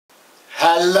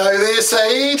Hello there,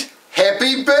 SAIED.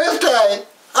 Happy birthday.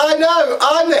 I know,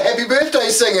 I'm the Happy Birthday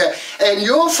Singer, and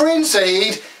your friend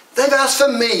SAIED, they've asked for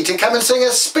me to come and sing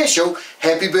a special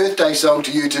happy birthday song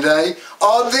to you today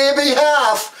on their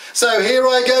behalf. So here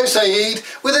I go, SAIED,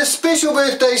 with a special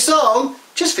birthday song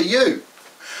just for you.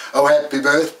 Oh, happy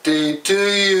birthday to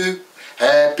you.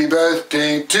 Happy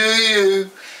birthday to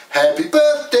you. Happy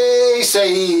birthday,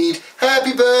 SAIED.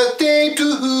 Happy birthday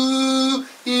to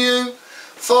you.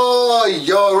 For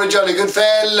you're a jolly good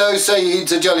fellow,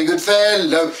 SAIED's a jolly good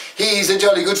fellow, he's a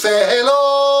jolly good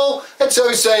fellow, and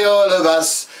so say all of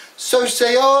us, so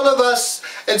say all of us,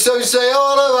 and so say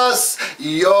all of us.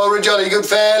 You're a jolly good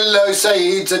fellow,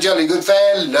 SAIED's a jolly good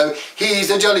fellow,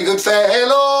 he's a jolly good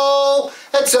fellow,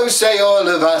 and so say all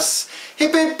of us.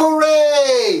 Hip hip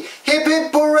hooray, hip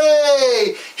hip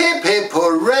hooray, hip hip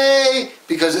hooray,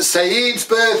 because it's SAIED's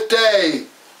birthday.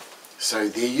 So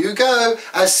there you go,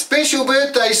 a special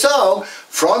birthday song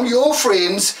from your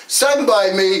friends, sung by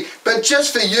me, but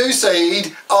just for you,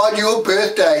 SAIED, on your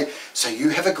birthday. So you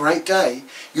have a great day,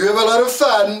 you have a lot of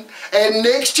fun, and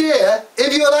next year,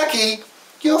 if you're lucky,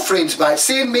 your friends might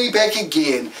send me back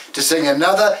again to sing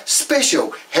another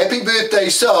special happy birthday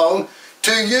song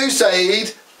to you,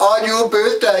 SAIED, on your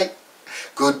birthday.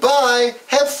 Goodbye,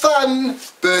 have fun,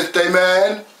 birthday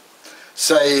man.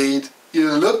 SAIED,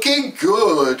 you're looking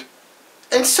good.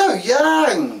 And so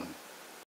young.